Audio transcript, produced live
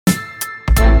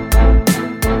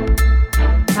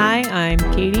I'm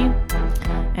Katie,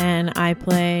 and I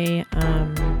play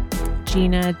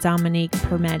Gina Dominique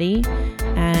Permetti,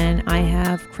 and I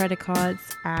have credit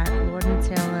cards at Lord &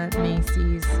 Taylor,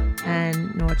 Macy's, and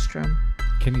Nordstrom.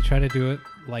 Can you try to do it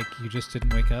like you just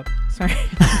didn't wake up? Sorry.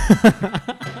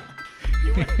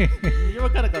 You were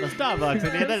going to go to Starbucks.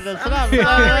 And you did the Sorry,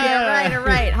 all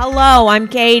right. Hello, I'm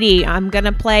Katie. I'm going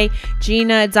to play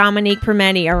Gina Dominique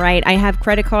Permetti, all right? I have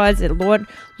credit cards at Lord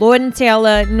 &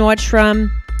 Taylor, Nordstrom,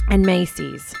 and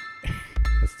Macy's.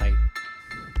 That's tight.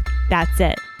 That's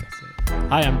it.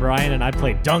 Hi, I'm Brian, and I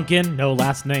play Duncan. No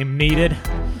last name needed.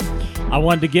 I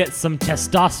wanted to get some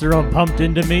testosterone pumped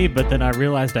into me, but then I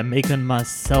realized I'm making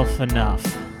myself enough.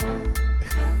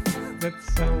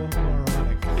 That's so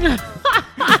moronic.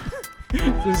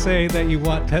 To say that you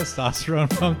want testosterone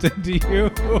pumped into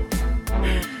you.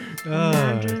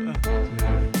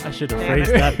 I should have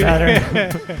phrased that better.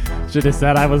 Should have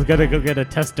said I was going to go get a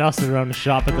testosterone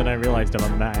shot, but then I realized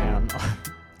I'm a man.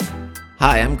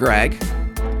 Hi, I'm Greg,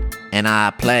 and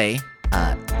I play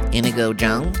Inigo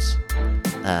Jones.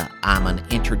 I'm an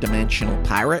interdimensional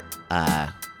pirate.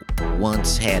 I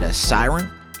once had a siren,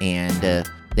 and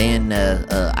then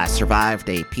I survived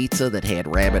a pizza that had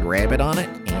rabbit on it,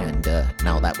 and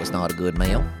no, that was not a good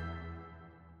meal.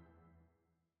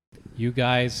 You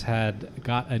guys had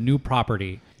got a new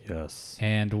property. Yes.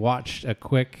 And watched a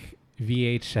quick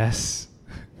VHS,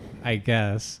 I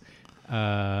guess,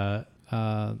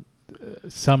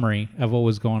 summary of what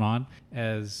was going on,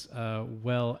 as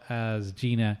well as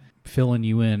Gina filling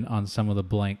you in on some of the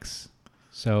blanks.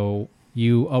 So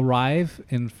you arrive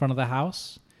in front of the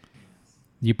house.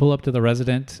 You pull up to the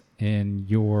resident in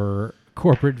your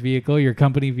corporate vehicle, your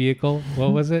company vehicle.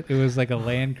 What was it? It was like a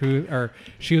Land Cruiser. Or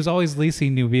she was always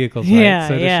leasing new vehicles, right? Yeah,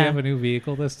 so does yeah. she have a new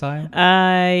vehicle this time?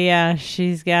 Yeah,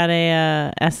 she's got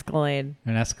a Escalade.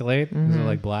 An Escalade? Is it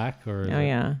like black or is it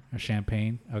yeah. a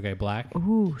champagne? Okay, black.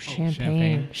 Ooh,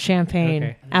 champagne. Champagne.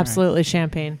 Okay, Absolutely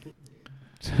champagne.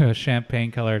 A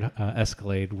champagne-colored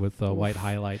Escalade with white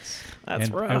highlights.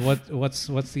 That's rough. And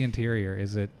what's the interior?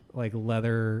 Is it like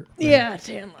leather? Yeah,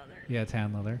 tan leather. Yeah,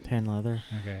 tan leather. Tan leather.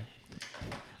 Okay.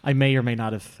 I may or may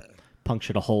not have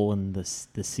punctured a hole in the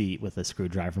seat with a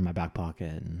screwdriver in my back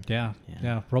pocket. And Yeah.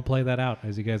 Role play that out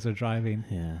as you guys are driving.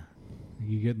 yeah.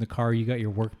 You get in the car. You got your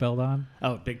work belt on.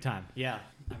 Oh, big time. Yeah.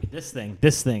 I mean, this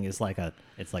thing is like an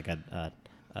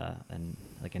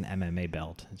MMA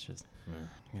belt. It's just.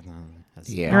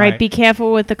 Yeah. All right, be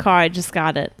careful with the car. I just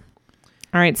got it.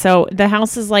 All right, so the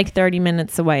house is like 30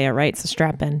 minutes away, all right? So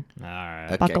strap in. All right.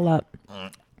 Okay. Buckle up.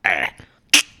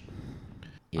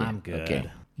 Yeah, I'm good. Okay.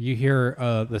 You hear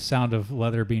the sound of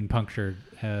leather being punctured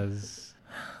as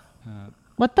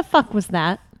What the fuck was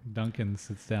that? Duncan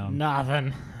sits down.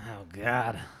 Nothing. Oh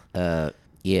God.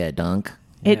 Yeah, Dunk.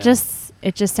 It just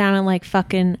sounded like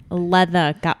fucking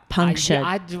leather got punctured.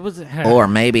 I was. Or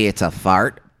maybe it's a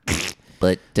fart.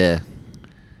 But,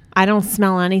 I don't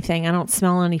smell anything. I don't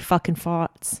smell any fucking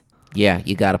farts. yeah,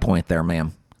 you got a point there,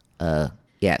 ma'am.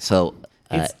 Yeah, so,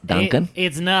 Duncan?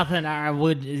 It's nothing.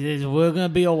 We're gonna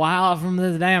be a while from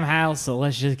this damn house, so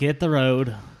let's just get the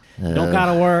road. Don't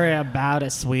gotta worry about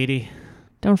it, sweetie.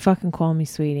 Don't fucking call me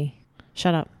sweetie.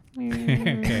 Shut up.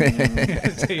 Okay.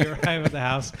 So you arrive at the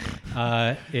house.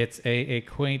 It's a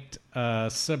quaint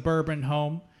suburban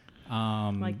home.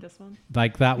 Like this one?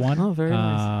 Like that one. Oh, very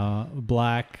nice.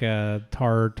 Black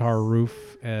tar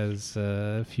roof, as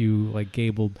a few like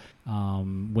gabled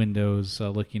windows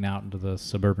looking out into the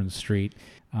suburban street.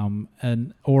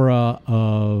 An aura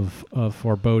of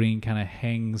foreboding kind of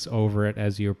hangs over it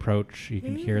as you approach. You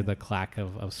can hear the clack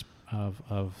of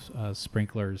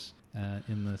sprinklers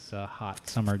in this hot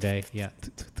summer day. Yeah.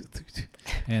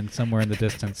 And somewhere in the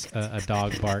distance, a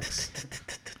dog barks.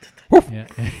 Yeah.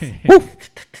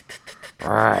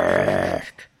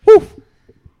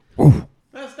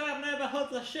 This damn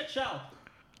neighborhood's a shit show.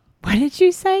 What did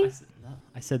you say?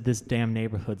 I said this damn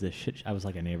neighborhood's a shit. I was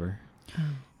like a neighbor.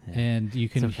 And you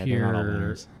can It's okay, they're not all hear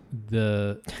winners.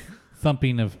 the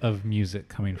thumping of music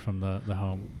coming from the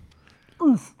home.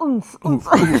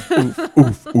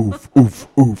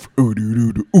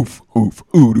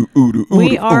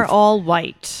 We are all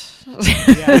white.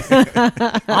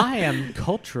 I am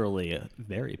culturally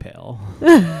very pale.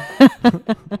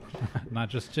 Not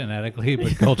just genetically,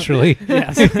 but culturally.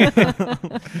 Yes.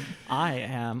 I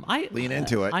am. Lean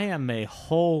into it. I am a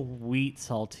whole wheat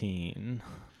saltine.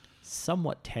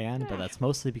 Somewhat tan, but that's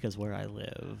mostly because where I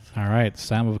live. All right.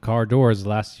 Sound of car doors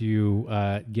last you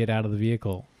get out of the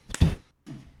vehicle.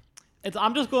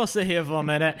 I'm just going to sit here for a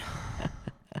minute.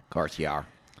 Of course you are.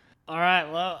 All right,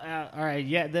 well, all right,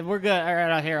 yeah, then we're good. All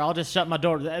right, out here, I'll just shut my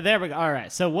door. There we go. All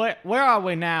right, so where are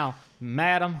we now,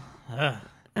 madam?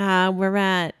 We're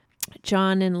at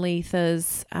John and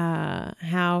Letha's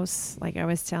house. Like I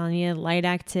was telling you, light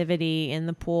activity in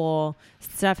the pool.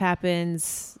 Stuff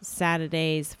happens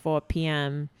Saturdays, 4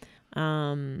 p.m.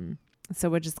 So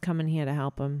we're just coming here to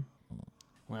help him.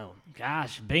 Well,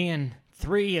 gosh, being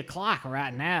 3 o'clock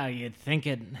right now, you'd think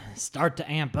it'd start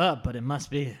to amp up, but it must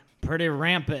be pretty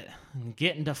rampant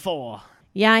getting to 4.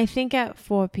 Yeah, I think at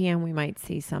 4 p.m. we might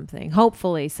see something.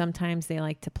 Hopefully. Sometimes they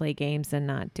like to play games and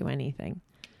not do anything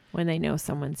when they know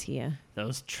someone's here.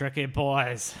 Those tricky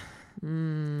boys.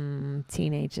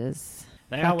 Teenagers.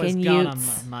 They Fucking always got on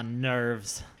Utes. my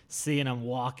nerves, seeing them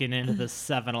walking into the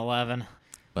 7-Eleven.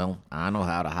 Well, I know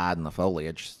how to hide in the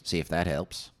foliage. See if that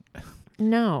helps.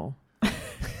 No.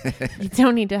 You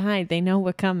don't need to hide. They know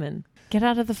we're coming. Get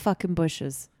out of the fucking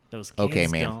bushes. Those kids Okay,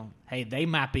 ma'am. don't. Hey, they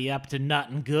might be up to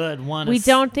nothing good. We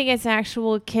don't think it's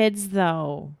actual kids,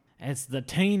 though. It's the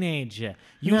teenager.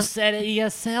 You No. said it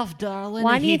yourself, darling.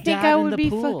 Why and do you he think died I in would the be?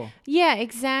 pool. Yeah,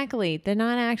 exactly. They're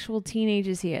not actual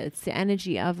teenagers here. It's the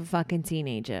energy of a fucking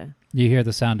teenager. You hear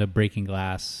the sound of breaking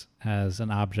glass as an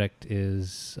object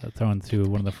is thrown through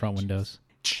one of the front windows.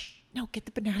 No, get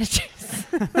the banana juice.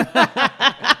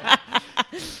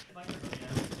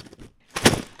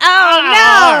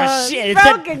 Oh, shit. It's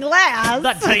Broken glass.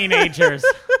 the teenagers.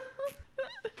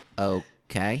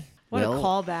 Okay. What well, a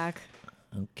callback.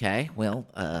 Okay. Well,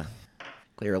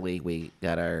 clearly we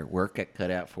got our work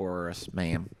cut out for us,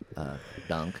 ma'am.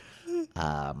 Dunk.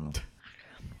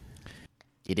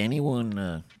 Did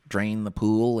anyone drain the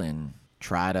pool and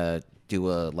try to do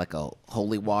a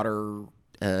holy water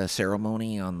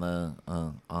ceremony on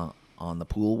the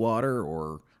pool water?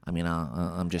 Or I mean,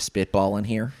 I'm just spitballing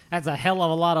here. That's a hell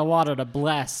of a lot of water to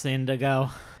bless, Indigo.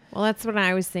 Well, that's what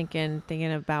I was thinking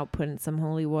about putting some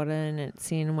holy water in it,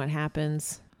 seeing what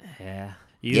happens. Yeah.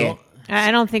 Yeah.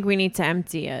 I don't think we need to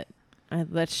empty it.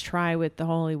 Let's try with the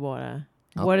holy water.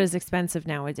 Oh. Water's expensive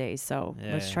nowadays, so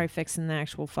let's Yeah. try fixing the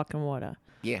actual fucking water.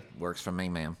 Yeah, works for me,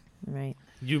 ma'am. Right.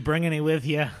 You bring any with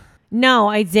you? No,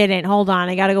 I didn't. Hold on.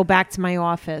 I got to go back to my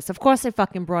office. Of course I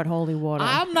fucking brought holy water.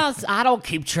 I don't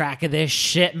keep track of this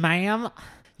shit, ma'am.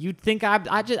 You'd think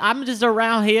I'm just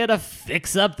around here to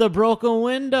fix up the broken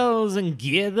windows and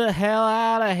get the hell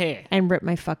out of here. And rip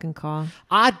my fucking car.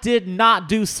 I did not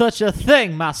do such a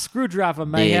thing. My screwdriver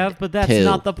may Did have, but that's too.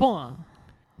 not the point.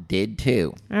 Did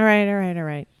too. All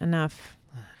right. Enough.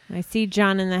 I see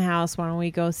John in the house. Why don't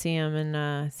we go see him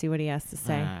and see what he has to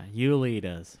say? You lead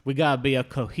us. We gotta be a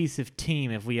cohesive team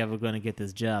if we ever gonna get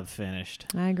this job finished.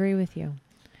 I agree with you.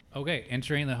 Okay,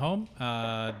 entering the home.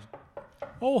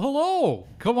 Oh, hello.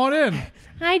 Come on in.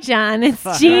 Hi, John.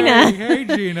 It's Gina. Hey,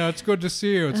 Gina. It's good to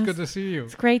see you. It's good to see you.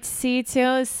 It's great to see you,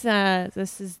 too.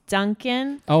 This is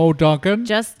Duncan. Oh, Duncan.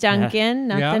 Just Duncan.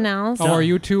 Nothing else. Oh, are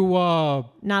you two?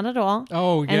 Not at all.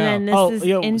 Oh, yeah. And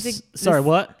then this is sorry,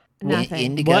 what? Nothing.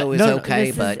 Indigo What? is No, okay, this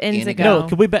is but indigo. No,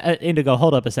 could we Indigo?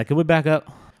 Hold up a sec. Can we back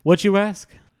up? What you ask?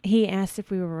 He asked if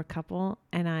we were a couple,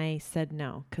 and I said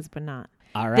no, because we're not.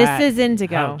 All right. This is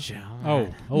Indigo. Oh,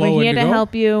 hello, We're here Indigo. to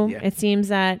help you. Yeah. It seems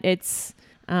that it's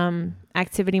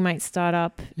activity might start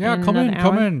up. Yeah, in come in, another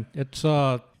come hour. in. It's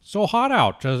so hot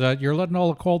out. You're letting all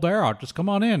the cold air out. Just come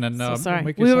on in and So sorry.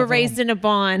 make We were yourself at raised home. in a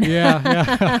barn.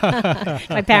 Yeah.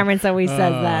 My parents always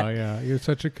says that. Yeah, you're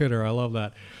such a kidder. I love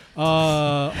that.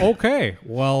 Okay.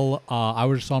 Well, I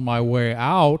was just on my way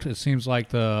out. It seems like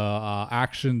the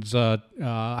action's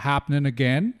happening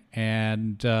again,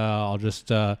 and I'll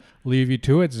just leave you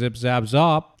to it. Zip, zap,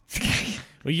 zop.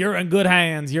 Well, you're in good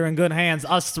hands. You're in good hands.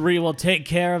 Us three will take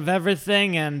care of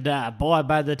everything. And boy,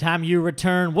 by the time you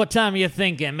return, what time are you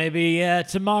thinking? Maybe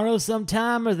tomorrow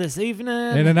sometime or this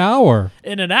evening? In an hour.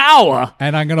 In an hour?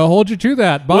 And I'm going to hold you to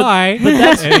that. Bye.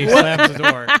 And he slams the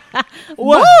door.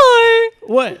 What?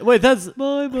 What? Wait, that's...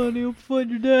 Bye, buddy. You'll find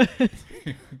your dad.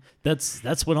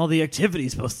 That's when all the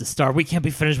activity's supposed to start. We can't be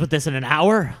finished with this in an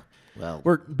hour. well,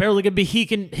 We're barely going to be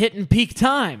hitting peak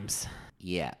times.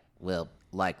 yeah. Well,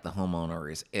 like the homeowner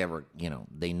is ever,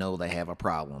 they know they have a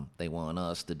problem. They want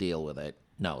us to deal with it.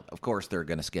 No, of course they're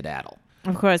going to skedaddle.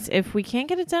 Of course, if we can't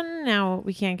get it done in an hour,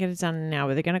 we can't get it done in an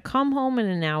hour. They're going to come home in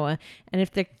an hour, and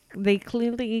if they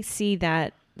clearly see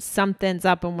that something's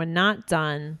up and we're not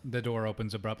done. The door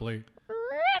opens abruptly.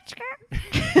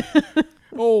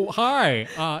 Oh, hi.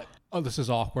 This is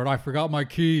awkward. I forgot my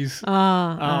keys. He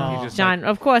just John,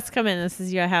 of course, come in. This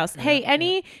is your house. Hey,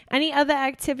 any other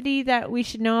activity that we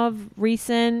should know of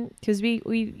recent? Because we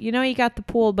you got the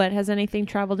pool, but has anything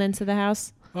traveled into the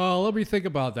house? Let me think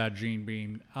about that, Gene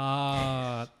Bean.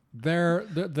 The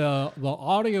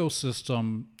audio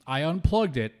system I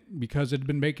unplugged it because it had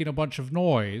been making a bunch of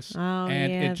noise, Oh,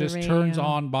 and yeah, it just the turns radio.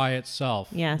 on by itself.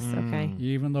 Yes, okay.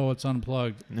 Even though it's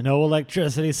unplugged. No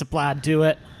electricity supplied to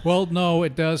it. Well, no,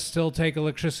 it does still take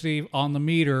electricity on the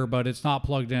meter, but it's not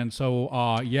plugged in.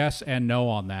 So, yes and no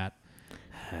on that.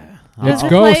 It's Does it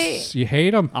ghosts. You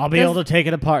hate them. I'll be able to take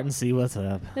it apart and see what's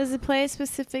up. Does it play a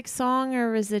specific song,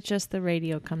 or is it just the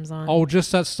radio comes on? Oh,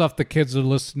 just that stuff the kids are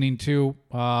listening to.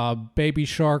 Baby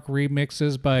Shark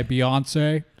remixes by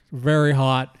Beyonce. Very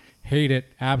hot. Hate it.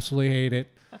 Absolutely hate it.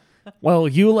 Well,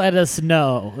 you let us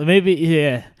know.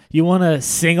 Maybe, you want to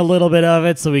sing a little bit of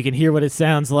it so we can hear what it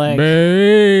sounds like?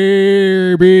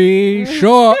 Baby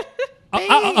Shark.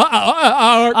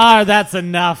 That's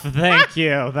enough. Thank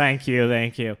you. Thank you.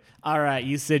 Thank you. All right,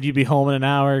 you said you'd be home in an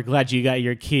hour. Glad you got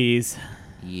your keys.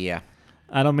 Yeah.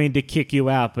 I don't mean to kick you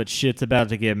out, but shit's about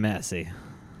to get messy.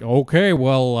 Okay,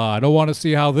 well, I don't want to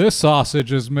see how this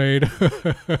sausage is made.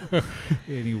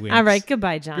 Anyway. All right,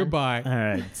 goodbye, John. Goodbye. All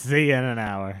right, see you in an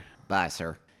hour. Bye,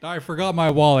 sir. I forgot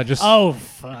my wallet. Just Oh,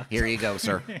 fuck. Here you go,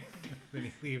 sir. Then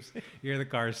he leaves. You hear the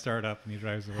car start up and he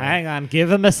drives away. Hang on.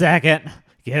 Give him a second.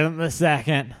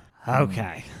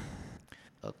 Okay.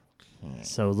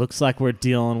 So it looks like we're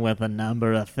dealing with a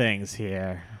number of things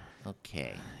here.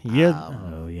 Okay.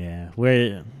 Oh, yeah.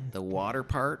 Where? The water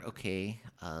part, okay.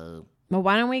 Well,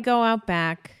 why don't we go out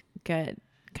back, get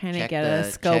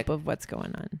a scope of what's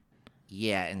going on?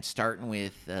 Yeah, and starting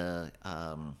with,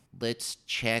 let's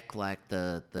check like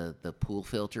the pool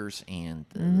filters and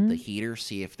the heater,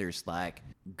 see if there's like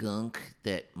gunk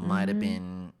that might have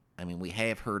been. I mean, we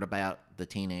have heard about the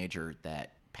teenager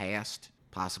that passed,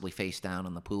 possibly face down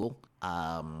in the pool.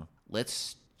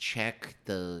 Let's check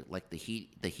the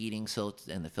heating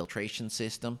and the filtration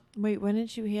system. Wait, when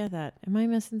did you hear that? Am I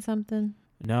missing something?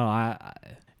 No,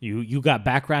 you got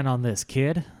background on this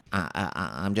kid?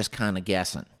 I'm just kind of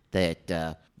guessing that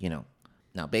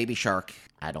now Baby Shark,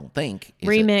 I don't think is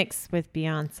Remix with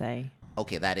Beyonce.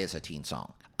 okay, that is a teen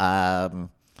song.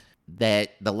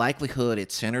 That the likelihood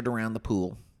it's centered around the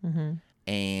pool,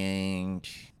 and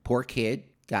poor kid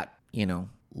got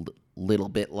little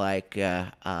bit like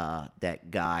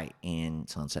that guy in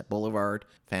Sunset Boulevard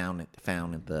found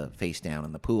the face down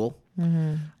in the pool.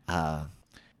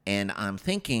 And I'm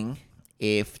thinking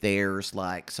if there's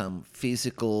like some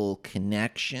physical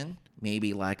connection,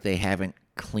 maybe like they haven't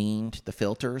cleaned the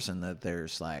filters and that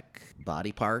there's like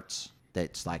body parts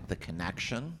that's like the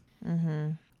connection.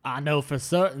 I know for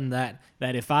certain that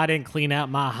if I didn't clean out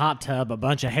my hot tub, a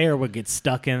bunch of hair would get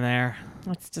stuck in there.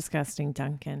 That's disgusting,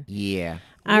 Duncan. Yeah.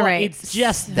 All right. It's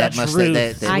just the That must-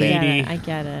 truth, that- I get lady. it. I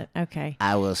get it. Okay.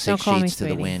 I was Don't 6 call me sheets to the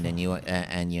sweetie. wind, and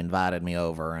you invited me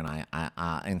over, and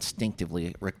I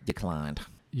instinctively declined.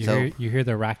 You hear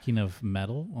the racking of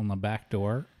metal on the back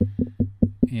door.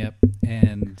 Yep,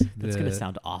 and That's going to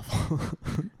sound awful.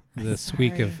 the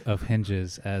squeak of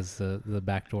hinges as the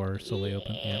back door slowly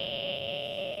opens. Yep.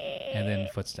 And then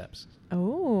footsteps.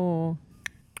 Oh.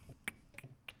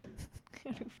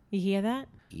 You hear that?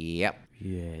 Yep.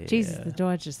 Yeah. Jesus, the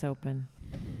door just opened.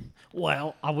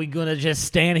 Well, are we going to just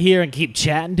stand here and keep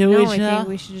chatting to No, each I other? think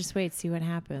we should just wait, see what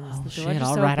happens. Oh, The door shit. just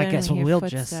All right, I opened, guess we hear we'll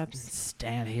footsteps. just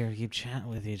stand here and keep chatting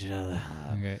with each other.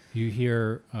 Okay. You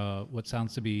hear what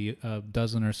sounds to be a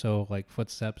dozen or so like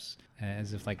footsteps,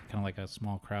 as if like kind of like a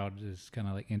small crowd is kind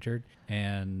of like entered,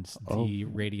 and the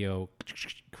radio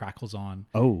crackles on.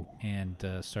 Oh. And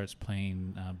starts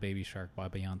playing "Baby Shark" by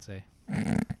Beyonce.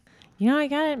 I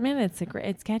gotta admit,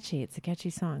 it's catchy. It's a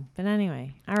catchy song. But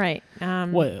anyway, all right.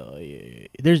 Well,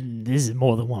 this is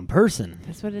more than one person.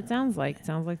 That's what it sounds like. It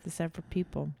sounds like the separate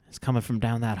people. It's coming from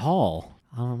down that hall.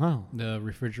 I don't know. The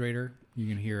refrigerator, you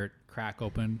can hear it crack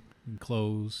open and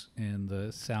close, and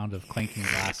the sound of clanking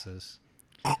glasses.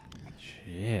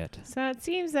 Shit. So it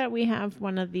seems that we have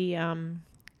one of the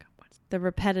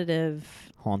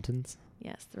repetitive. Hauntings?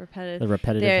 Yes, the repetitive. The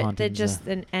repetitive They're hauntings. just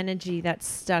an energy that's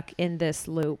stuck in this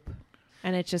loop,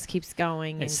 and it just keeps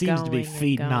going. It and seems to be going and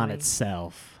feeding on going.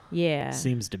 itself. Yeah.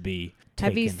 Seems to be.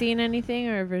 Have you taken. seen anything,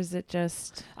 or is it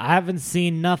just? I haven't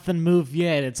seen nothing move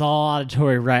yet. It's all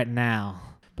auditory right now.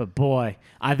 But boy,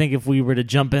 I think if we were to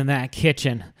jump in that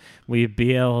kitchen, we'd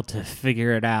be able to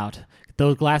figure it out.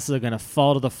 Those glasses are going to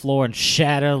fall to the floor and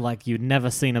shatter like you'd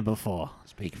never seen them before.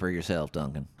 Speak for yourself,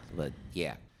 Duncan. But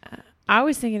yeah. I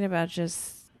was thinking about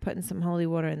just putting some holy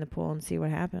water in the pool and see what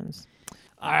happens.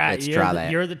 All right, Let's try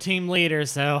that. You're the team leader,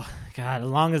 so God, as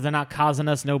long as they're not causing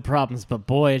us no problems. But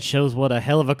boy, it shows what a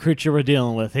hell of a creature we're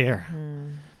dealing with here.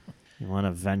 You want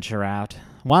to venture out?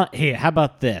 Here, how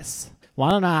about this?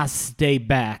 Why don't I stay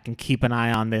back and keep an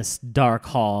eye on this dark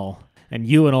hall, and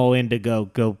you and old Indigo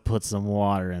go put some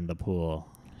water in the pool.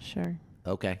 Sure.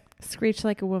 Okay. Screech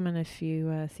like a woman if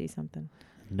you see something.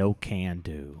 No can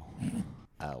do.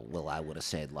 Well, I would have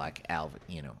said like Alvin,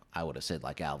 I would have said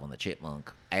like Alvin the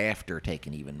Chipmunk after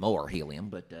taking even more helium,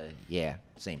 but yeah,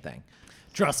 same thing.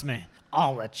 Trust me,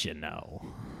 I'll let you know.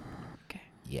 Okay.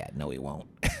 Yeah, no, he won't.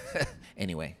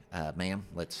 Anyway, ma'am,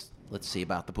 let's see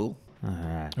about the pool. All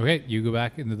right. Okay, you go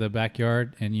back into the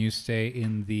backyard and you stay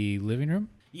in the living room.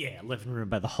 Yeah, living room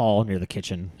by the hall near the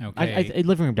kitchen. Okay.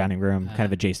 Living room, dining room, kind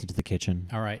of adjacent to the kitchen.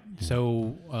 All right.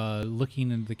 So,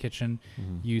 looking into the kitchen,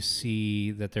 you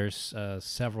see that there's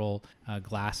several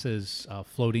glasses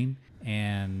floating,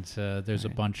 and there's a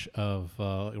bunch of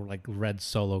like red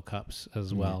Solo cups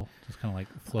as well, just kind of like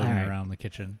floating around the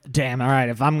kitchen. Damn, all right.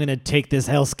 If I'm going to take this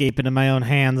hellscape into my own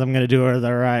hands, I'm going to do it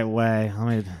the right way. Let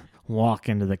me walk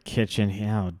into the kitchen.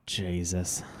 Oh,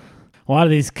 Jesus. Why do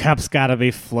these cups got to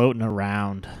be floating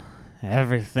around?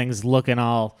 Everything's looking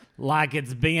all like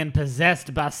it's being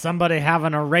possessed by somebody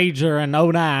having a rager in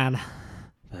 '09.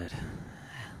 But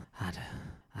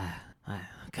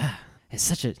God, it's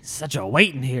such a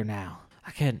weight in here now.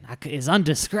 It's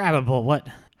undescribable. What?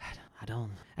 I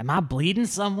don't. Am I bleeding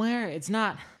somewhere? It's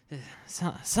not.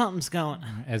 Something's going.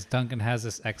 As Duncan has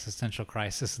this existential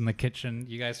crisis in the kitchen,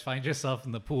 you guys find yourself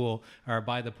in the pool, or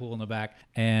by the pool in the back.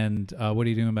 And what are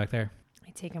you doing back there?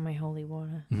 I take out my holy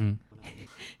water.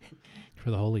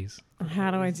 For the holies.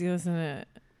 How do I do this in a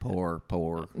Poor.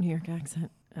 New York accent?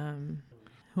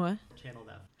 What? Channel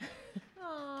down.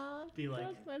 Aw, Be like-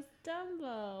 that's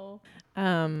Dumbo.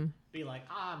 Be like,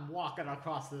 I'm walking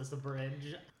across this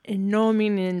bridge. In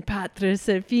nomine Patris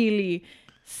et Filii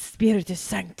Spiritus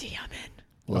Sancti. Amen.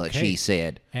 What Okay. she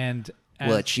said. And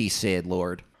What she said,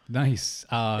 Lord. nice.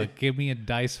 Give me a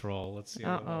dice roll. Let's see.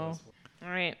 what Uh-oh. All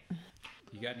right.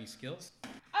 You got any skills?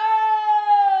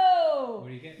 Oh! What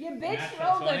do you get? You bitch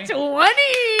Natural rolled a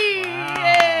 20? 20!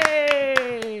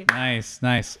 Yay!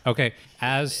 Nice. Okay.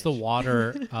 As the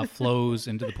water flows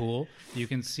into the pool, you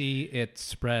can see it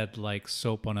spread like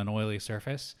soap on an oily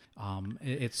surface.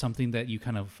 It's something that you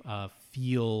kind of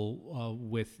feel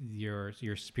with your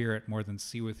spirit more than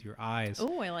see with your eyes.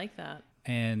 Oh, I like that.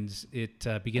 And it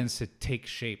begins to take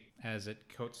shape as it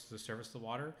coats the surface of the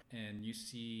water, and you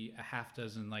see a half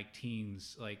dozen like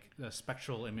teens, like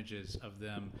spectral images of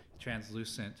them,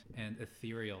 translucent and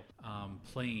ethereal,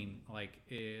 playing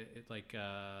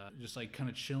just like kind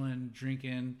of chilling,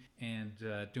 drinking, and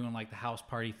doing like the house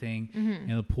party thing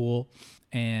in the pool.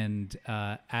 And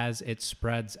as it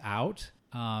spreads out,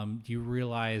 you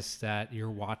realize that you're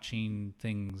watching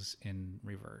things in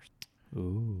reverse.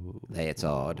 Ooh. That's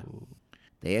odd.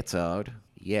 That's odd.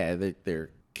 Yeah,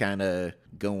 they're kind of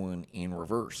going in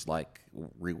reverse, like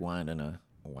rewinding a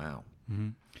wow.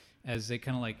 As they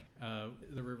kind of like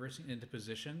they're reversing into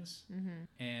positions,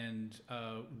 and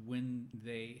when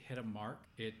they hit a mark,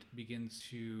 it begins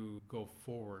to go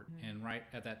forward. And right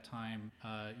at that time,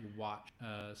 you watch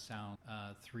sound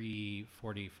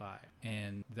 3:45,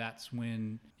 and that's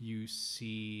when you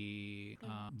see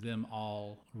them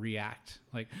all react.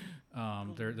 Like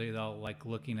they're all like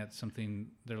looking at something.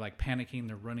 They're like panicking.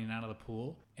 They're running out of the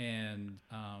pool, and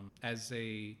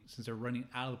since they're running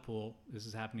out of the pool, this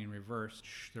is happening in reverse.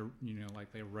 They're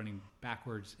they're running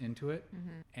backwards into it,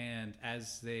 and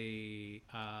as they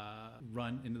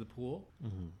run into the pool,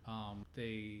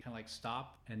 they kind of like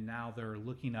stop, and now they're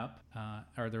looking up,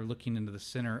 or they're looking into the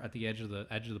center at the edge of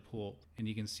the pool, and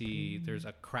you can see there's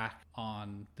a crack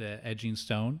on the edging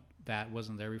stone that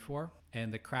wasn't there before,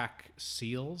 and the crack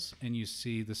seals, and you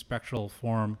see the spectral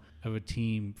form of a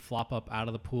team flop up out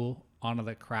of the pool onto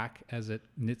the crack as it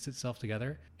knits itself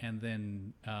together, and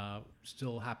then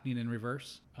still happening in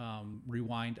reverse,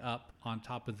 rewind up on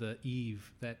top of the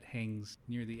eave that hangs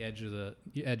near the edge of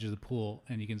the pool,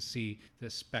 and you can see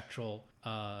this spectral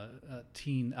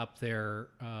teen up there,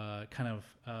 kind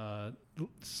of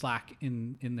slack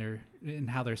in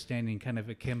how they're standing, kind of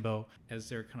akimbo, as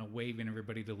they're kind of waving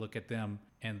everybody to look at them,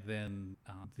 and then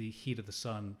the heat of the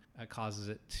sun causes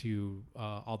it to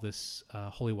all this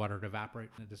holy water to evaporate,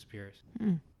 and it disappears.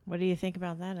 What do you think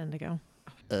about that, Indigo?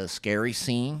 A scary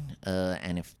scene,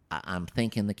 and if I'm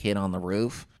thinking the kid on the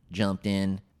roof jumped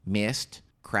in, missed,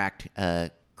 cracked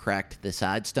the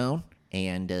side stone,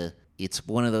 and it's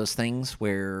one of those things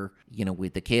where,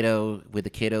 with the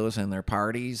kiddos and their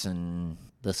parties and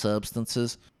the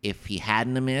substances, if he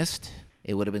hadn't have missed,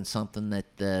 it would have been something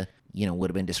that would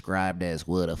have been described as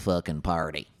what a fucking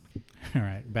party. All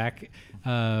right, back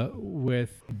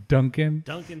with Duncan.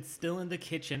 Duncan's still in the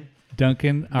kitchen.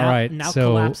 Duncan, all right. Now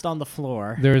So collapsed on the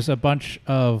floor. there's a bunch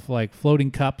of like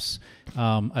floating cups,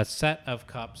 a set of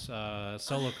cups,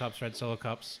 solo cups, red solo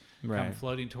cups, come Right.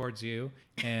 floating towards you,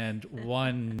 and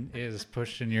one is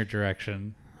pushed in your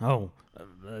direction. Oh,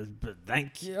 but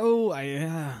thank you.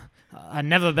 I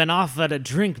never been offered a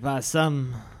drink by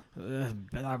some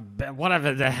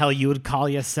whatever the hell you would call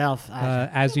yourself.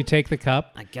 As you take the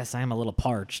cup, I guess I am a little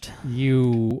parched.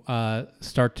 you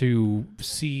start to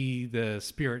see the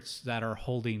spirits that are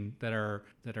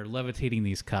levitating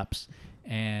these cups,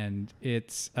 and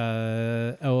it's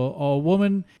a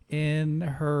woman in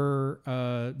her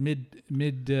mid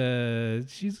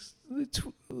she's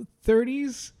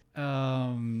 30s,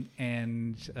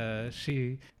 and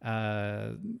she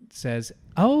says,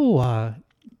 "Oh,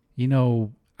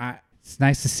 it's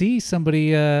nice to see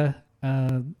somebody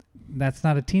that's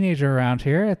not a teenager around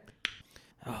here."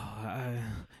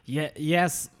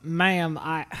 Yes, ma'am.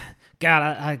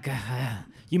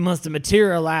 You must have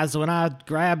materialized when I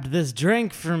grabbed this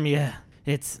drink from you.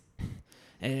 It's,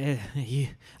 you're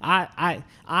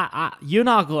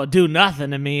not gonna do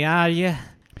nothing to me, are you?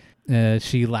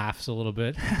 She laughs a little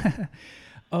bit.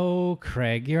 Oh,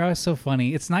 Craig, you're always so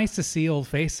funny. It's nice to see old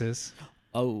faces.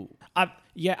 Oh,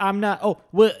 I'm not. Oh,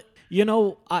 well, you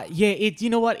know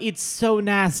what? It's so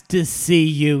nice to see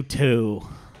you too.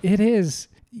 It is.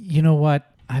 You know what?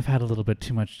 I've had a little bit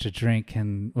too much to drink,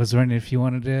 and was wondering if you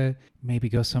wanted to maybe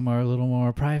go somewhere a little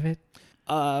more private.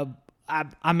 I'm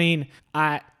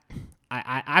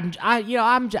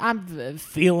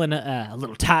feeling a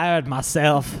little tired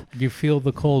myself. You feel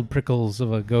the cold prickles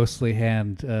of a ghostly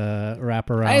hand wrap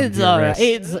around It's your all right.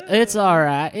 wrist. It's all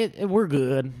right. We're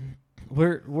good.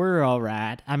 We're all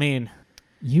right. I mean,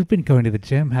 You've been going to the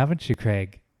gym, haven't you,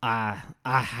 Craig? I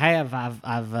have.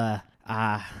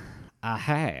 I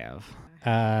have.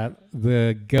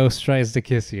 The ghost tries to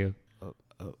kiss you.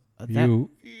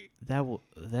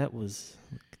 That was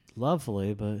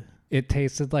lovely, but It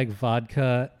tasted like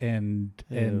vodka and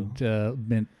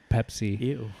mint Pepsi.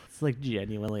 ew. It's like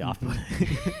genuinely off-putting.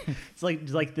 It's like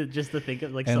just to think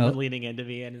of like And someone leaning into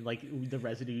me and like the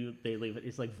residue they leave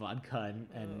it's like vodka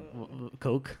and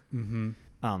Coke. Mm-hmm.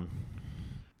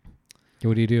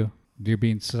 What do? You're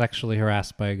being sexually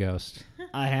harassed by a ghost.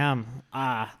 I am.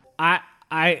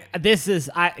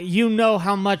 You know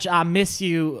how much I miss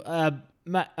you,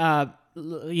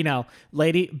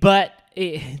 lady, but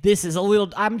this is a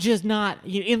little, I'm just not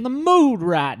in the mood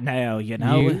right now, you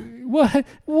know.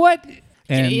 What?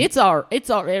 And It's all right. It's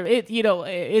all right.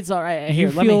 Here,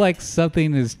 you feel like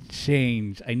something has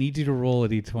changed. I need you to roll a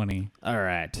d20 all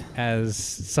right. as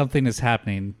something is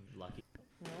happening. Lucky.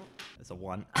 That's a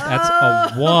 1. That's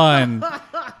a 1.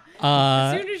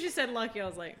 As soon as you said lucky, I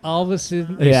was like, All of a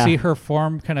sudden, you see her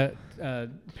form kind of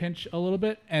pinch a little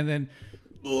bit, and then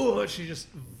she just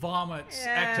vomits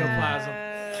ectoplasm.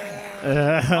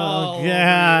 Oh, over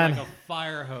God. like a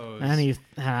fire hose. And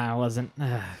I wasn't.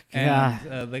 God.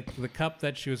 And the cup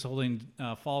that she was holding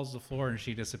falls to the floor, and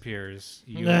she disappears.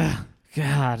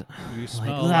 God. You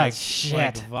smell like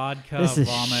shit. shit. Vodka, This is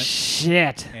vomit,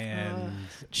 shit. and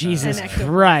Jesus And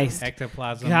Christ.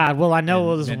 ectoplasm. God, well, I know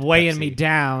it and was mint weighing me Pepsi.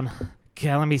 down.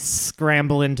 God, let me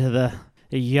scramble into the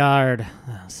yard.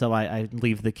 So I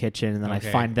leave the kitchen, and then Okay.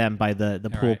 I find them by the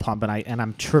pool right. pump, and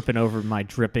I'm tripping over my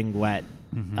dripping wet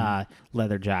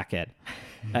leather jacket.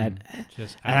 And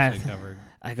Just and absolutely covered.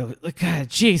 I go, God,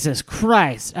 Jesus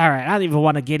Christ. All right, I don't even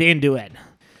want to get into it.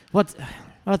 What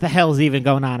the hell's even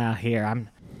going on out here?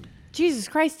 Jesus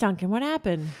Christ, Duncan, what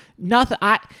happened? Nothing.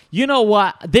 You know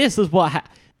what? This is what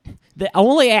the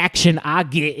only action I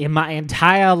get in my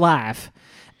entire life,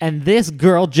 and this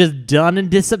girl just done and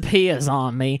disappears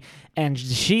on me, and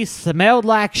she smelled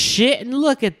like shit. And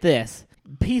look at this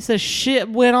piece of shit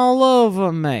went all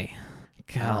over me.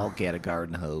 I'll God, get a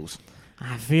garden hose.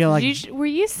 I feel like Were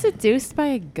you seduced by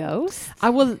a ghost? I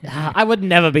would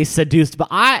never be seduced, but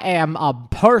I am a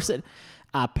person.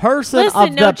 Listen,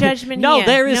 of no the judgment No, here.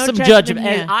 there is No some judgment judgment.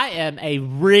 here. And I am a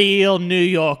real New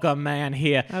Yorker man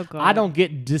here. Oh, God. I don't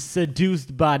get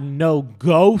seduced by no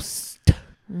ghost.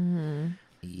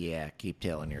 Yeah, keep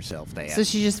telling yourself that. So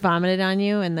she just vomited on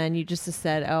you, and then you just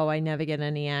said, "Oh, I never get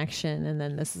any action," and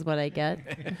then this is what I get.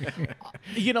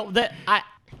 You know that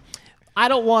I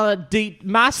don't want to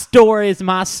my story is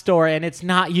my story, and it's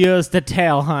not yours to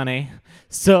tell, honey.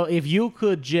 So if you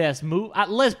could just move,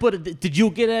 let's put it. Did you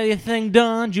get anything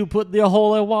done? Did you put the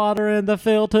holy water in the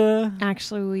filter?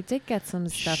 Actually, we did get some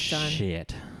stuff done.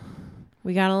 Shit.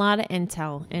 We got a lot of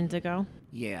intel, Indigo.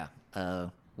 Yeah,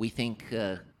 we think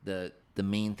the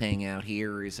main thing out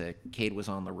here is a kid was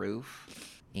on the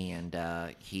roof, and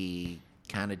he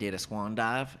kind of did a swan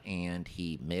dive, and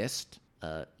he missed.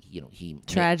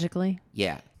 Tragically.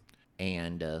 Yeah,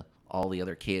 and all the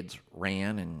other kids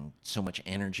ran, and so much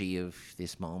energy of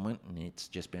this moment, and it's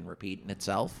just been repeating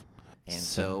itself. And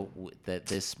so that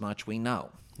this much we know.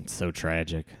 It's so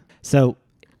tragic. So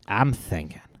I'm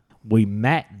thinking we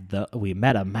met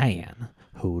a man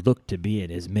who looked to be in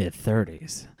his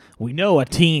mid-30s. We know a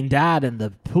teen died in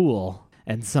the pool,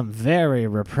 and some very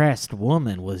repressed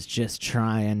woman was just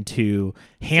trying to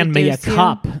hand me a Seduce you?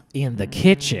 cup in the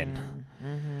kitchen.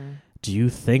 Do you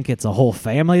think it's a whole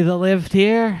family that lived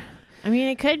here? I mean,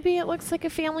 it could be. It looks like a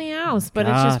family house, but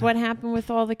it's just God. what happened with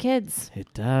all the kids.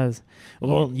 It does.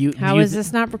 Well, How is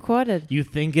this not recorded? You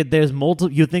think there's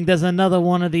multiple? You think there's another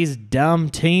one of these dumb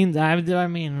teens? I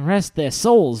mean, rest their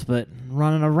souls, but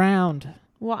running around.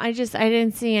 Well, I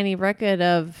didn't see any record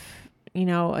of,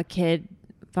 a kid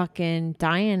fucking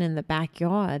dying in the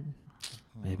backyard.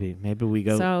 Maybe we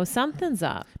go. So something's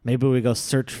up. Maybe we go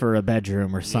search for a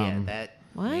bedroom or something. Yeah,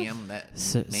 What? Ma'am,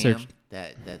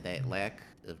 that lack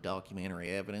of documentary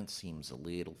evidence seems a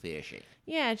little fishy.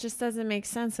 Yeah, it just doesn't make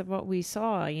sense of what we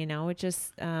saw. It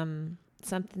just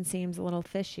something seems a little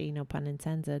fishy. No pun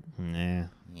intended. Yeah.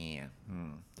 Yeah.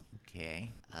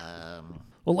 Okay.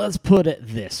 Well, let's put it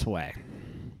this way.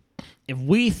 If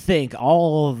we think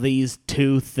all of these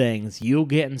two things, you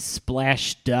getting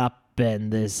splashed up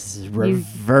and this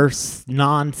reverse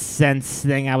nonsense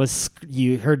thing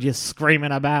you heard you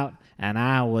screaming about, and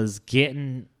I was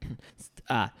getting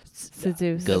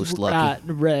Seduced. Ghost lucky.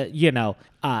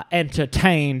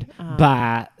 entertained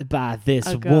by this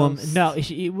A woman. ghost. No,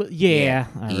 he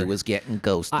was getting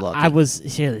ghost lucky. I was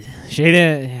she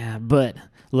didn't. Yeah, but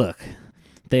look,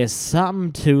 there's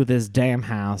something to this damn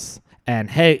house, and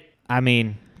hey, I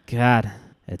mean, God,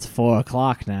 it's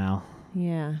 4:00 now.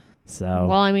 Yeah. So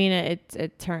Well, I mean,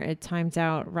 it times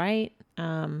out right.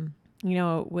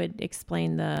 It would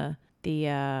explain the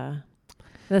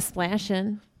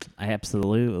splashing.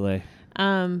 absolutely.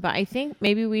 But I think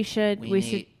maybe we should We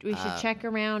should need, check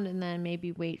around and then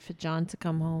maybe wait for John to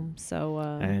come home. So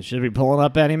And it should be pulling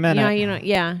up any minute.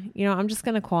 I'm just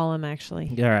gonna call him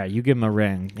actually. All right, you give him a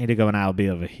ring. Need to go, and I'll be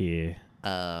over here.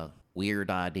 Weird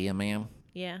idea, ma'am.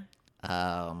 Yeah.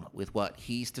 With what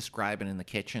he's describing in the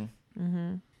kitchen,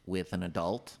 with an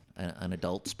adult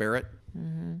spirit,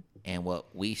 and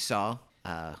what we saw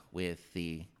with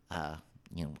the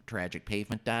tragic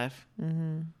pavement dive.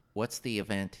 What's the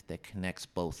event that connects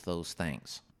both those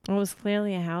things? Well, it was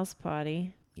clearly a house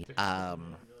party.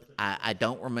 I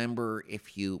don't remember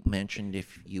if you mentioned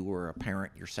if you were a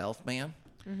parent yourself, ma'am.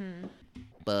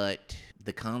 But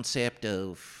the concept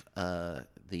of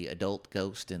the adult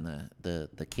ghost in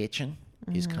the kitchen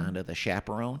is kind of the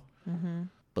chaperone.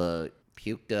 But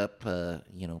puked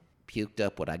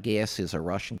up what I guess is a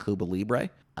Russian Cuba Libre.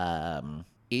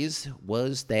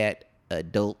 Was that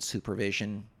adult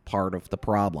supervision part of the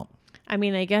problem? I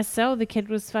mean, I guess so. The kid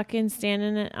was fucking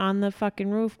standing on the fucking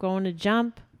roof going to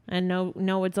jump, and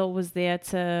no adult was there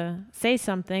to say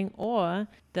something, or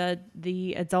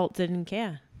the adult didn't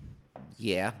care.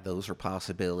 Yeah, those are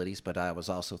possibilities, but I was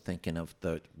also thinking of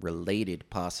the related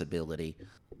possibility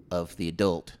of the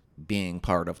adult being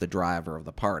part of the driver of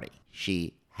the party.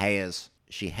 She has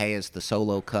the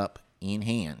solo cup in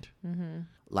hand,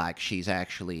 like she's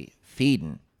actually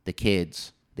feeding the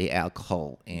kids the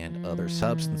alcohol and other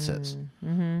substances.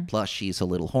 Plus, she's a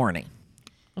little horny.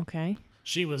 Okay.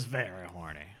 She was very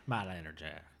horny. Might I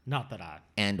interject? Not that I.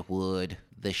 And would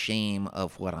the shame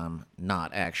of what I'm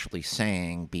not actually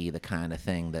saying be the kind of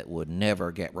thing that would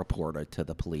never get reported to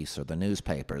the police or the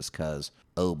newspapers? Because,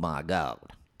 oh my God,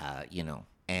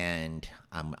 And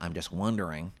I'm just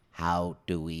wondering, how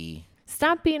do we?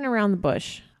 Stop beating around the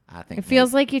bush. I think It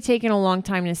feels like you're taking a long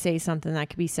time to say something that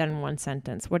could be said in one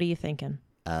sentence. What are you thinking?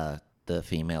 the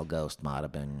female ghost might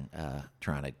have been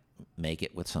trying to make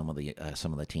it with some of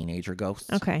the teenager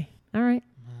ghosts. Okay. All right.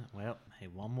 Well, hey,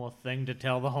 one more thing to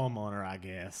tell the homeowner, I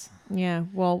guess. Yeah.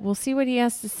 Well, we'll see what he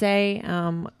has to say.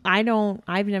 I've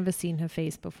never seen her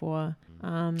face before.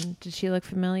 Did she look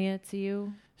familiar to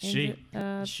you? She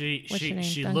what's your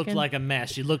name, looked Duncan? like a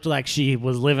mess. She looked like she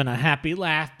was living a happy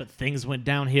life, but things went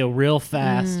downhill real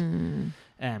fast.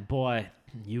 And boy,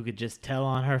 you could just tell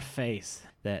on her face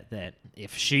that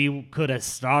if she could have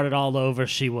started all over,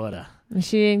 she would have.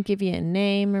 She didn't give you a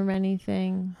name or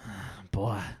anything.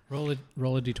 Boy, Roll a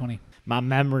d20. my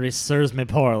memory serves me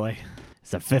poorly.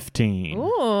 It's a 15.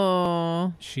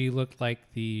 Ooh. She looked like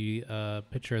the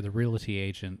picture of the realty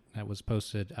agent that was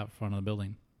posted out front of the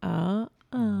building. The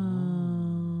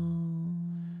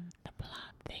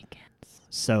plot thickens.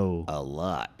 So A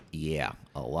lot. Yeah,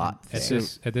 a lot.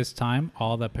 At this time,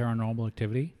 all that paranormal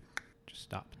activity just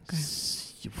stopped.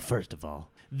 first of all,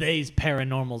 these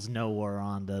paranormals know we're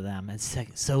onto them. And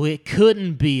second, so it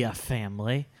couldn't be a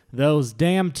family. Those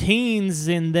damn teens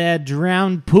in that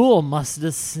drowned pool must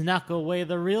have snuck away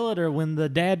the realtor when the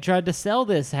dad tried to sell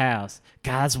this house.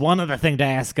 God, that's one other thing to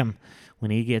ask him.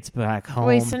 when he gets back home.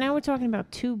 Wait, so now we're talking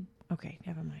about two. Okay,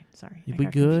 never mind. Sorry. I we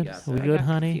got good? confused. Are we I good, got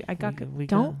honey? confu- I got. We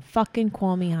Don't good? fucking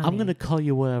call me honey. I'm gonna call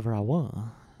you whatever I want.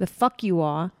 The fuck you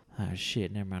are. Oh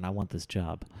shit! Never mind. I want this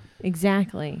job.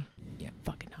 Exactly. Yeah.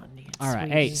 Fucking honey. and All right.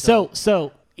 sweetie. Hey,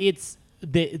 so it's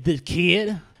the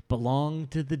kid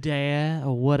belonged to the dad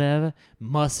or whatever.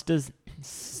 Must have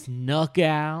snuck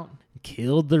out,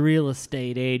 killed the real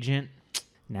estate agent.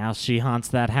 Now she haunts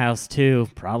that house too,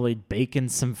 probably baking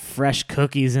some fresh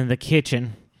cookies in the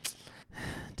kitchen.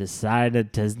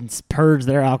 Decided to purge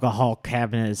their alcohol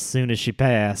cabinet as soon as she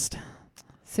passed.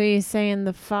 So you're saying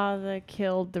the father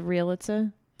killed the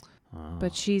realtor,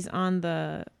 but she's on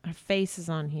her face is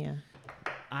on here.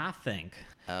 I think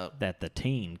that the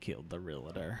teen killed the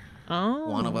realtor. Oh.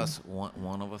 One of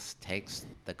us takes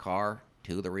the car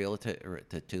to the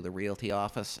realty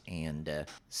office and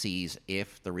sees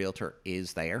if the realtor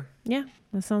is there. Yeah,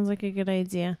 that sounds like a good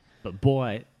idea. But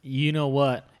boy, you know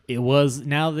what? It was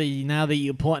now that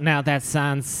you pointing out that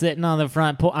sign sitting on the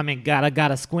front porch. I mean,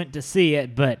 gotta squint to see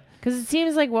it, but Because it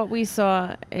seems like what we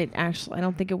saw, I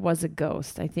don't think it was a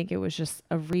ghost. I think it was just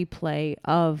a replay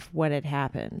of what had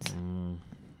happened.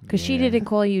 Because she didn't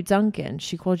call you Duncan.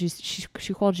 She called you.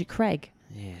 She called you Craig.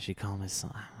 yeah, she called me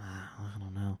son. I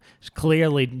don't know. She's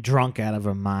clearly drunk out of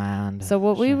her mind. So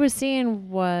what we were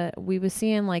seeing,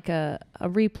 like a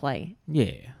replay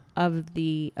Yeah. of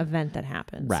the event that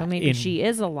happened. So Right. maybe she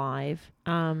is alive,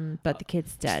 but the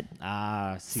kid's dead. See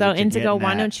So what you're Indigo, getting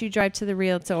why at. don't you drive to the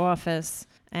realtor office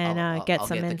and I'll get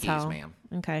some get the intel? keys, ma'am.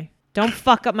 Okay. Don't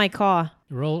fuck up my car.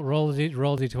 Roll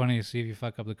d20 to see if you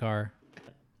fuck up the car.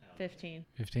 15.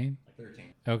 15? 13.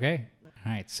 Okay.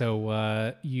 All right.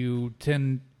 So you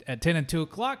at 10 and 2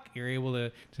 o'clock, you're able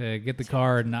to get the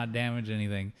car and not damage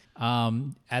anything.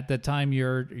 At the time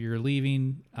you're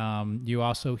leaving, you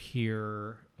also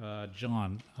hear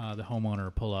John, the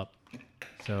homeowner, pull up.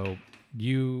 So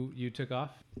you took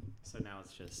off? So now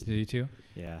it's just Did you too?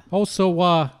 yeah. Oh,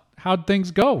 so how'd things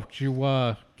go? Did you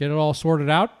get it all sorted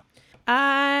out?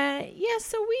 Yeah,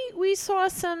 so we saw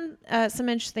some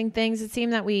interesting things. It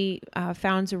seemed that we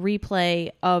found a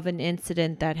replay of an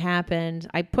incident that happened.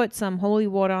 I put some holy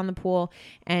water on the pool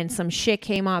and some shit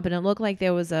came up and it looked like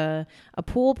there was a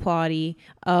pool party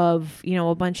of,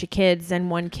 a bunch of kids, and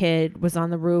one kid was on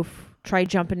the roof, tried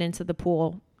jumping into the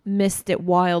pool, missed it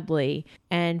wildly,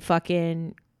 and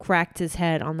fucking cracked his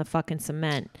head on the fucking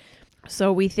cement.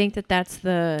 So we think that that's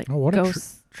the What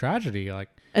ghost. a tragedy. Like,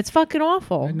 It's fucking I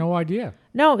awful. had no idea.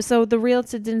 No, so the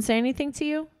realtor didn't say anything to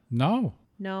you? No.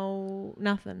 No,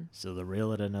 nothing. So the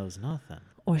realtor knows nothing.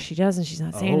 Or she doesn't. She's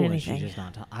not saying and anything. she's just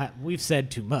not. We've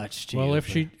said too much. To Well,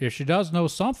 you, if she does know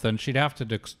something, she'd have to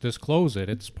disclose it.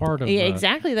 It's part of Yeah,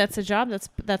 exactly. That's a job. That's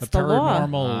the the law.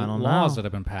 paranormal I don't laws know. that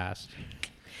have been passed.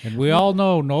 And we all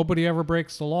know nobody ever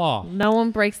breaks the law. No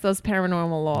one breaks those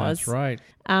paranormal laws. That's right.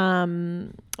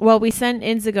 Well, we sent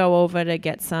Indigo over to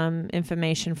get some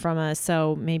information from us,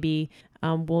 so maybe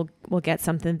we'll get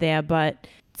something there. But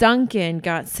Duncan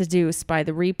got seduced by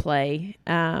the replay.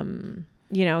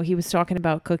 He was talking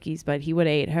about cookies, but he would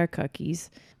have ate her cookies.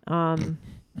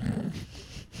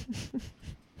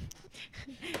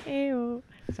 Ew.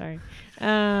 Sorry.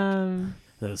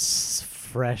 those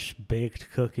fresh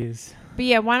baked cookies. But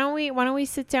yeah, why don't we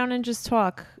sit down and just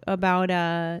talk about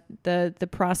the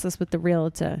process with the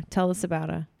realtor? Tell us about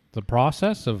her. The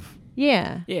process of,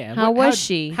 Yeah. Yeah. How was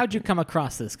she? How'd you come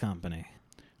across this company?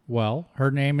 well,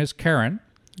 her name is Karen.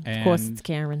 And Of course, it's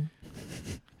Karen.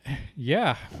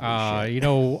 yeah,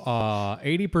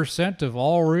 80% of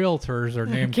all realtors are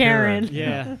named Karen.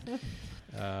 Karen.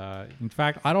 Yeah. In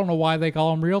fact, I don't know why they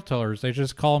call them realtors. They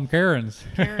just call them Karens.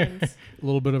 Karens. A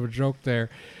little bit of a joke there.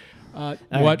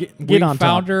 right, get we on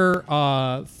found top.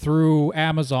 her through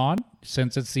Amazon,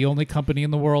 since it's the only company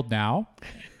in the world now,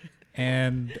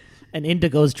 and And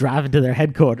Indigo's driving to their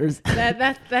headquarters.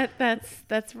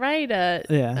 That's right.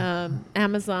 Yeah.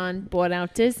 Amazon bought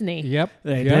out Disney. yep,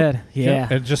 They yep, did, yeah.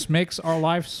 yep. It just makes our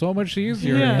life so much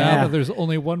easier Yeah. now Yeah. that there's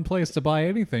only one place to buy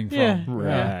anything from. Yeah.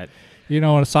 Right.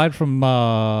 Aside from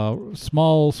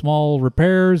small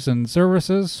repairs and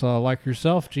services like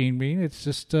yourself, Gene Bean, it's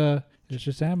just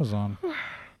Amazon.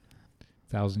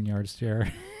 1,000-yard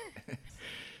stare.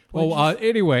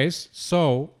 Anyways,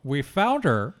 so we found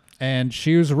her, and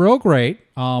she was real great,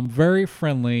 very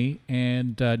friendly,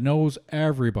 and knows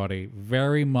everybody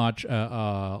very much.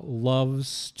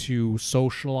 Loves to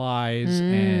socialize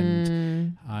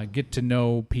and get to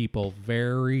know people.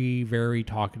 Very, very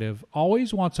talkative.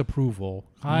 Always wants approval.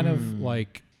 Kind of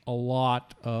like a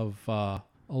lot of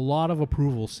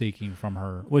approval seeking from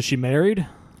her. Was she married?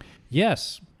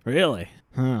 Yes. Really?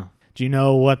 Huh. Do you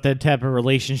know what that type of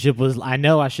relationship was? I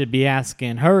know I should be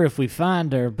asking her if we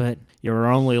find her, but you're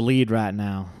our only lead right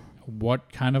now.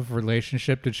 What kind of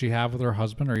relationship did she have with her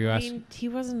husband? Are you I asking? mean, he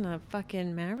wasn't a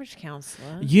fucking marriage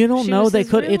counselor. You don't She know was they his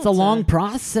could. It's a realtor. long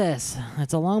process.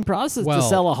 It's a long process Well, to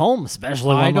sell a home,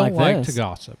 especially I one don't like this. to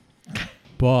gossip,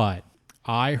 but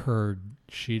I heard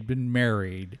she'd been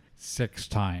married 6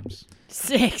 times.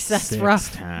 6. That's 6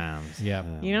 rough. times. Yep.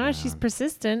 You know, she's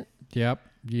persistent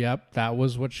Yep. That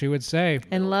was what she would say.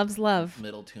 and loves love.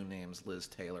 Middle two names, Liz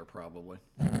Taylor, probably.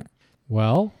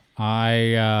 Well,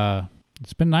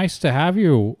 it's been nice to have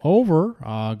you over.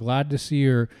 Glad to see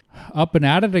you're up and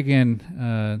at it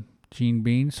again, Gene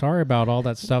Bean. Sorry about all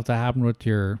that stuff that happened with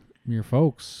your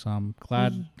folks. I'm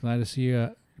glad to see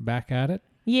you back at it.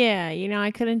 Yeah, I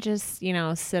couldn't just,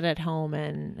 sit at home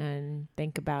and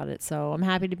think about it. So I'm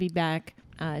happy to be back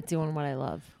doing what I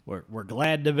love. We're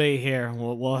glad to be here.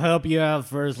 We'll help you out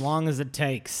for as long as it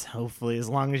takes. Hopefully, as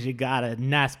long as you got a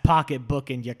nice pocketbook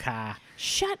in your car.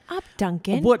 Shut up,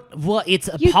 Duncan. What? Well, it's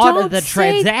a You part of don't the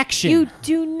say- transaction. You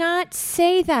do not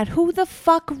say that. Who the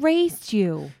fuck raised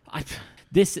you?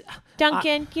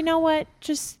 Duncan, you know what?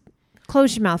 Just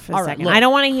close your mouth for a All right, second. look, I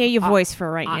don't want to hear your voice for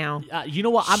right now. You know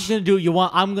what I'm gonna do?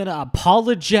 I'm gonna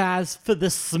apologize for the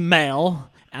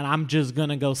smell, and I'm just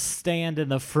gonna go stand in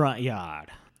the front yard.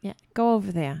 Yeah, go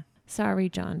over there. Sorry,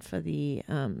 John, for the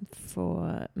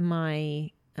for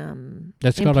my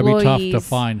It's got to be tough to employees.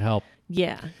 find help.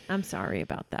 Yeah, I'm sorry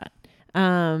about that.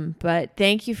 But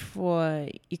thank you for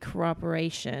your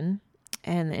cooperation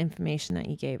and the information that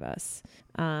you gave us.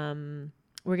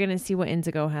 We're gonna see what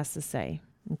Indigo has to say.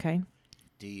 Okay.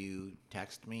 Do you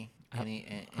text me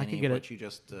any I could of get what it. you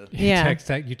just... Yeah.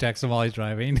 You text him while he's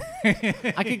driving.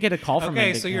 I could get a call from Okay,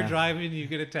 him. so you're driving, you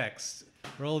get a text.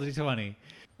 Roll a d20.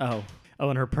 Oh,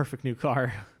 in her perfect new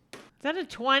car. Is that a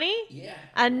 20? Yeah.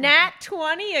 A nat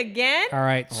 20 again? All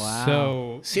right, Wow.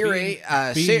 so Siri,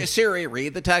 Siri,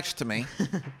 read the text to me.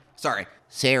 Sorry.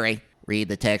 Siri, read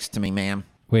the text to me, ma'am.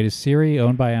 Wait, is Siri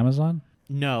owned by Amazon?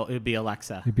 No, it would be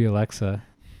Alexa. It'd be Alexa.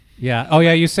 Yeah. Oh,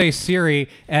 yeah. You say Siri,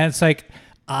 and it's like,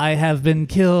 I have been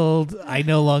killed. I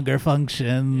no longer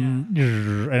function.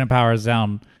 And it powers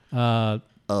down. Oh,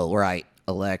 right.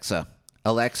 Alexa.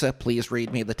 Alexa, please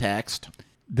read me the text.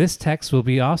 This text will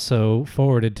be also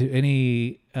forwarded to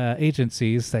any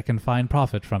agencies that can find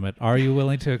profit from it. Are you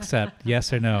willing to accept?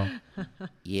 Yes or no?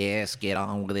 Yes, get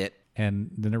on with it. And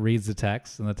then it reads the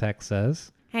text, and the text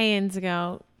says, Hey,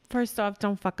 Indigo. First off,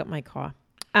 don't fuck up my car.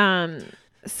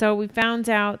 So we found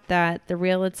out that the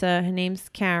realtor, her name's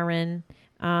Karen,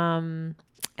 and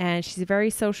she's a very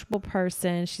sociable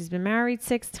person. She's been married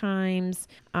 6 times.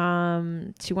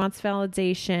 She wants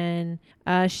validation.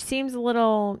 She seems a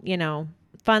little,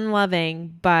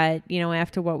 fun-loving, but,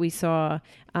 after what we saw,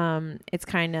 it's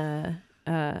kind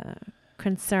of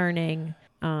concerning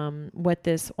what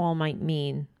this all might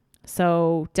mean.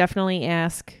 So definitely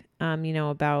ask,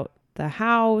 about the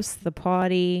house, the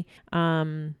party.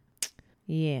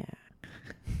 Yeah.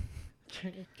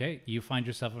 okay, you find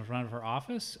yourself in front of her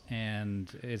office, and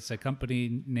it's a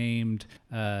company named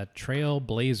Trail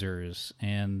Blazers,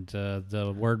 and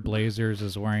the word Blazers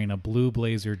is wearing a blue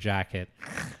blazer jacket.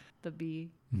 The B.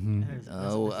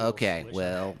 Oh, okay.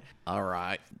 Well, all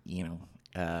right.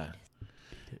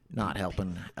 Not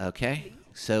helping. Okay.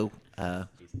 So,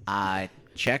 I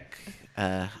check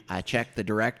the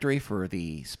directory for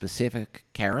the specific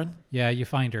Karen. Yeah, you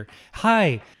find her.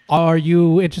 Hi, are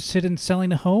you interested in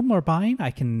selling a home or buying? I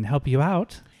can help you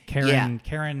out. Yeah.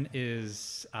 Karen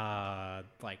is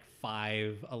like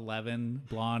 5'11",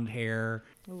 blonde hair,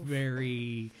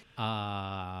 very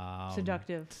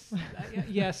Seductive.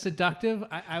 yeah, seductive.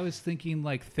 I was thinking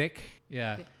like thick.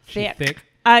 Yeah, she's Thick. thick.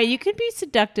 You could be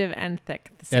seductive and thick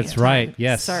at the same That's time, right.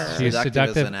 Yes, sir. she's Seductive is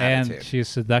seductive an and attitude. she's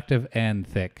seductive and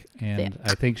thick, and Thick.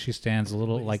 I think she stands a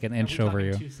little like an inch over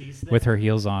you 2 C's thick? with her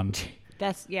heels on.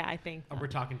 That's I think We're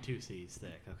talking 2 C's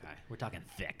thick. Okay, we're talking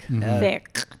thick.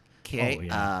 thick. Okay. Oh,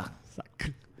 yeah.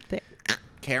 Thick.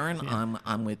 Karen,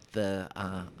 I'm with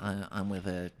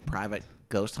a private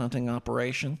ghost hunting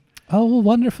operation. Oh,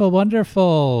 wonderful,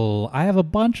 wonderful! I have a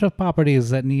bunch of properties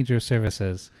that need your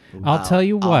services. I'll tell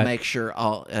you what. I'll make sure.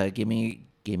 Give me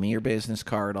your business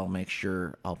card. I'll make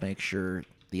sure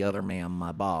the other man,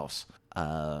 my boss,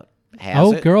 has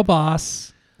it. Girl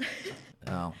boss.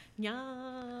 Oh,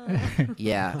 Yeah.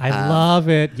 yeah. I love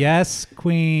it. Yes,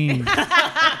 queen.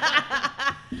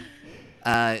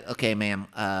 Okay,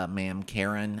 ma'am.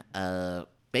 Karen.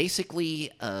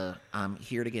 Basically, I'm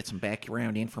here to get some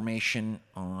background information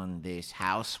on this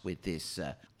house with this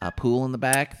pool in the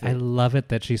back. I love it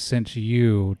that she sent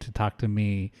you to talk to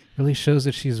me. Really shows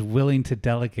that she's willing to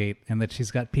delegate and that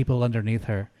she's got people underneath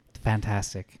her.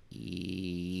 Fantastic.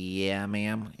 Yeah,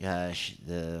 ma'am.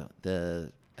 Gina,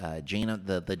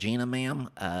 the Gina, ma'am.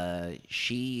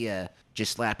 She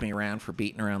just slapped me around for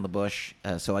beating around the bush,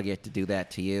 so I get to do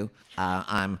that to you.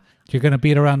 You're gonna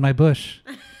beat around my bush.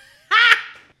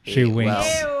 She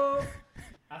winks.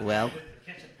 Well,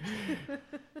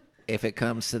 if it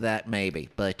comes to that, maybe.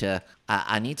 But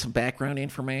I need some background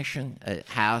information.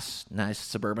 House, nice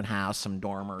suburban house, some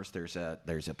dormers. There's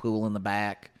a pool in the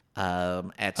back.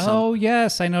 Oh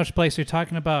yes, I know which place you're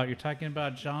talking about. You're talking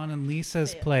about John and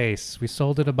Lisa's place. We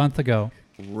sold it a month ago.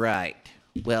 Right.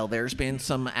 Well, there's been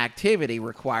some activity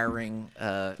requiring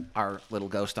our little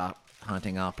ghost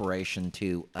hunting operation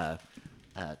to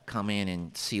come in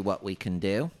and see what we can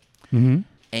do. Mm-hmm.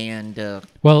 And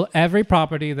well, every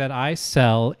property that I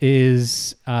sell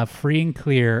is free and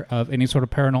clear of any sort of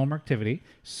paranormal activity,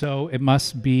 so it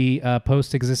must be a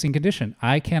post-existing condition.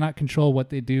 I cannot control what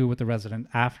they do with the resident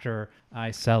after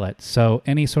I sell it. So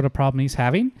any sort of problem he's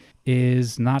having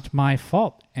is not my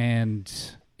fault. And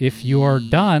if you're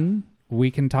done,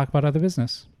 we can talk about other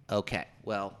business. Okay.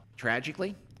 Well,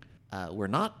 tragically, we're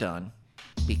not done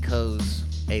because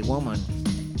a woman,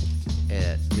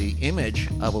 the image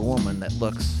of a woman that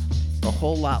looks a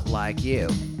whole lot like you,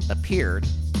 appeared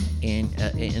in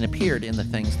the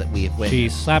things that we have witnessed. She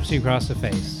slaps you across the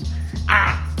face.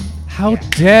 How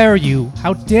dare you?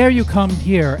 How dare you come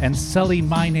here and sully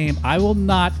my name? I will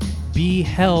not be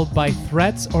held by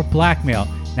threats or blackmail.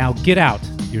 Now get out.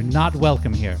 You're not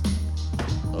welcome here.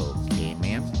 Okay,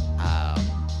 ma'am.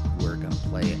 We're gonna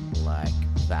play it like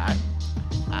that.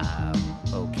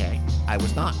 Okay. I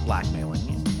was not blackmailing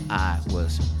you. I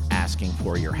was asking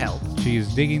for your help. She's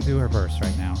digging through her purse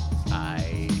right now.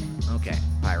 Okay,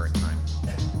 pirate time.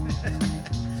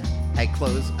 I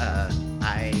close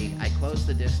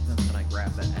the distance and I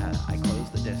grab the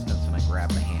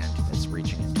hand that's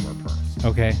reaching into her purse.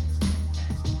 Okay.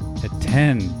 A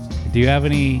 10. Do you have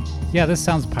any? Yeah, this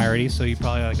sounds piratey, so you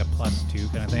probably like a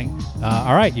 +2 kind of thing.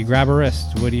 All right, you grab her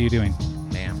wrist. What are you doing?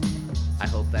 Ma'am, I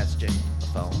hope that's just a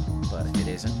phone, but if it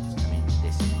isn't, I mean,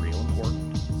 this is real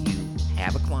important. You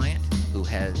have a client who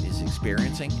is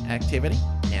experiencing activity.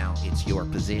 Now, it's your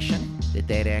position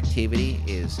that activity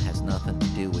has nothing to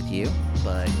do with you,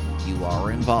 but you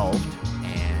are involved,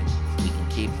 and we can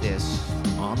keep this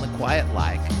on the quiet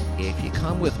like if you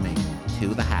come with me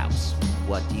to the house.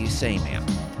 What do you say, ma'am?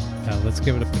 Let's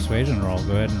give it a persuasion roll.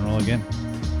 Go ahead and roll again.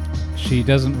 She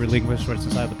doesn't relinquish what's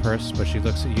inside the purse, but she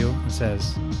looks at you and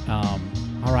says,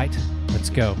 all right, let's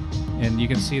go. And you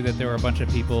can see that there were a bunch of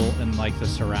people in like the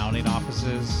surrounding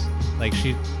offices. Like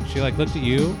she like looked at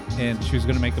you and she was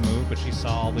going to make a move, but she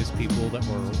saw all these people that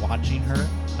were watching her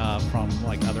from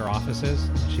like other offices.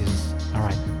 She says, all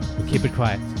right, we'll keep it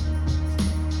quiet.